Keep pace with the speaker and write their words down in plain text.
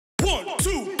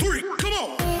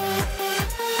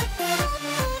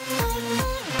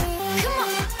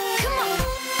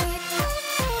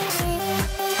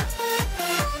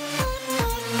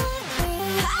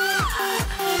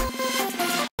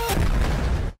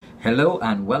Hello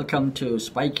and welcome to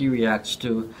Spiky Reacts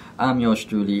to. I'm yours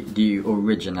truly, the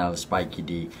original Spiky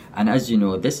D. And as you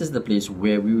know, this is the place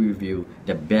where we review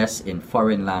the best in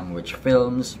foreign language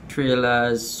films,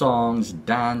 trailers, songs,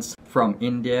 dance from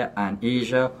India and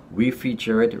Asia. We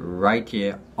feature it right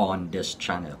here on this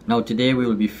channel. Now today we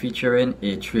will be featuring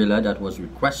a trailer that was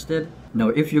requested. Now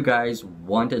if you guys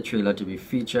want a trailer to be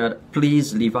featured,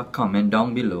 please leave a comment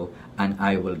down below and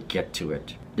I will get to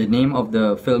it. The name of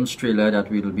the film's trailer that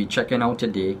we will be checking out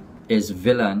today is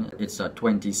Villain. It's a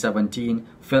 2017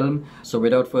 film. So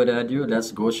without further ado,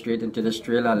 let's go straight into this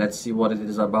trailer. Let's see what it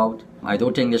is about. I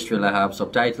don't think this trailer has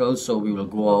subtitles, so we will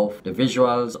go off the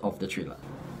visuals of the trailer.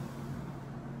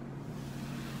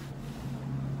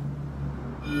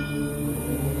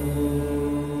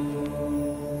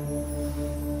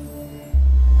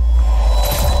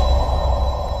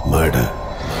 Murder.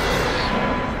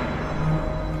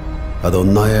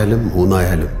 അതൊന്നായാലും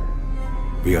മൂന്നായാലും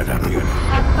വീടാണ്.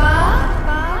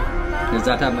 Is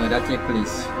that a murder take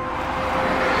place?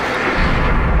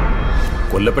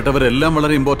 കൊല്ലപ്പെട്ടവരെല്ലാം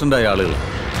വളരെ important ആയ ആളുകൾ.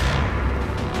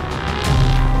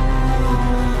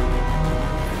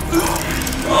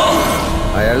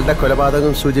 അയാളുടെ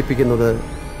കൊലപാതകം സൂചിപ്പിക്കുന്നത്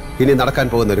ഇനി നടക്കാൻ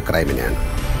പോകുന്ന ഒരു ക്രൈമിനെയാണ്.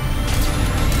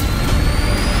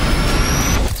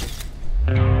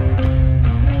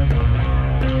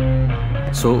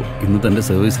 സോ ഇന്ന് തന്റെ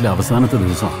സർവീസിലെ അവസാനത്തെ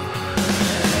ദിവസം.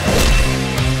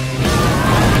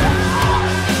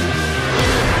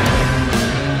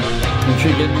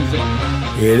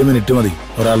 7 മിനിറ്റ് മതി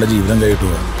ഒരാളുടെ ജീവിതം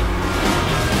കഴിട്ടുക.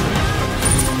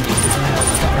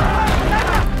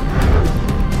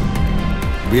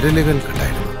 വിരലുകൾ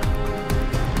കണ്ടായിരുന്നു.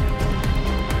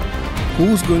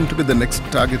 Who's going to be the next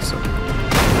target, sir?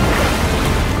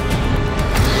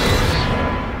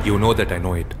 You know that I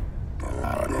know it.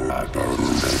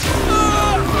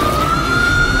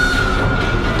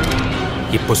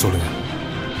 இப்போ சொல்லுங்க,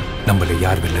 நம்மள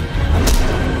யார் வில்லன்?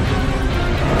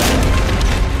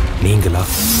 நீங்களா?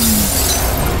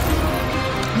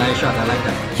 Nice shot, I like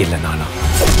that. இல்ல நானா?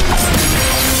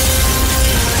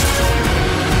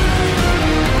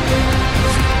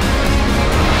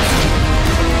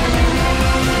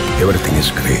 Everything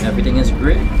is great. Everything is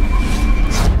great.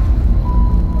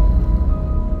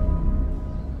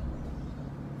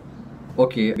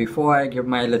 Okay, before I give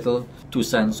my little 2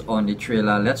 cents on the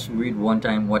trailer, let's read one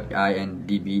time what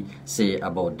IMDb say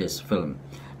about this film.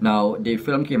 Now, the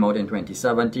film came out in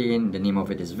 2017, the name of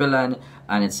it is Villain,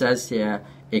 and it says here,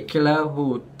 a killer who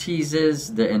teases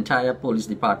the entire police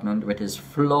department with his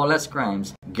flawless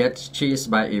crimes gets chased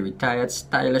by a retired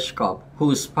stylish cop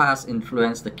whose past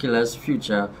influenced the killer's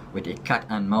future with a cat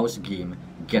and mouse game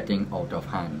getting out of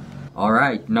hand.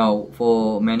 Alright, now for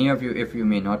many of you, if you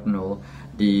may not know,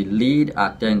 the lead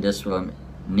actor in this film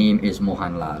name is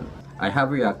Mohanlal. I have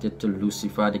reacted to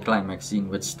Lucifer, the climax scene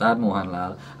which starred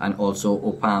Mohanlal, and also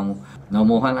Opam. Now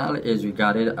Mohanlal is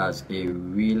regarded as a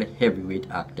real heavyweight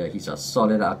actor. He's a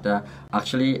solid actor.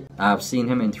 Actually, I've seen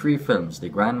him in 3 films,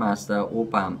 The Grandmaster,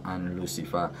 Opam and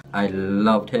Lucifer. I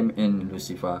loved him in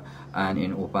Lucifer, and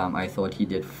in Opam I thought he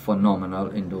did phenomenal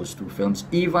in those 2 films,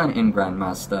 even in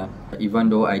Grandmaster, even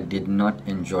though I did not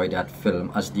enjoy that film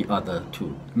as the other 2.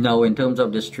 Now in terms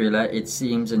of this trailer, it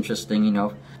seems interesting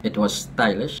enough. It was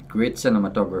stylish, great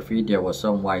cinematography. There were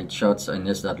some wide shots in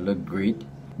this that looked great.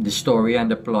 The story and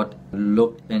the plot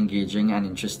looked engaging and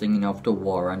interesting enough to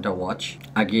warrant a watch.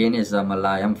 Again, it's a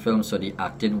Malayalam film, so the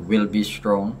acting will be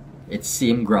strong. It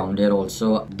seemed grounded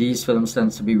also. These films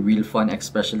tend to be real fun,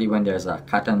 especially when there's a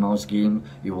cat and mouse game.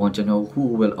 You want to know who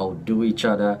will outdo each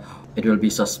other. It will be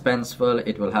suspenseful.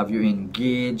 It will have you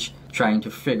engaged, trying to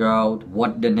figure out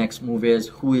what the next move is,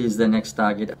 who is the next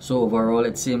target. So overall,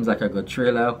 it seems like a good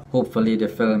trailer. Hopefully the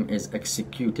film is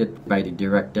executed by the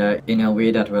director in a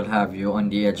way that will have you on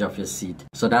the edge of your seat.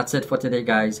 So that's it for today,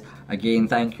 guys. Again,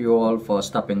 thank you all for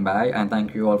stopping by, and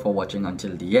thank you all for watching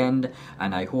until the end.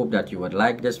 And I hope that you would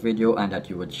like this video and that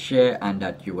you would share and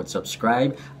that you would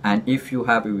subscribe. And if you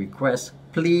have a request,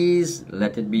 please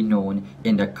let it be known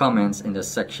in the comments in the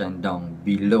section down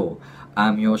below.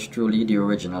 I'm yours truly, the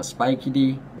original Spiky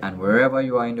D, and wherever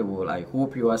you are in the world, I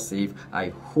hope you are safe.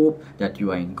 I hope that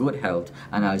you are in good health,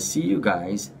 and I'll see you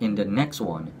guys in the next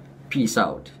one. Peace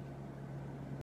out.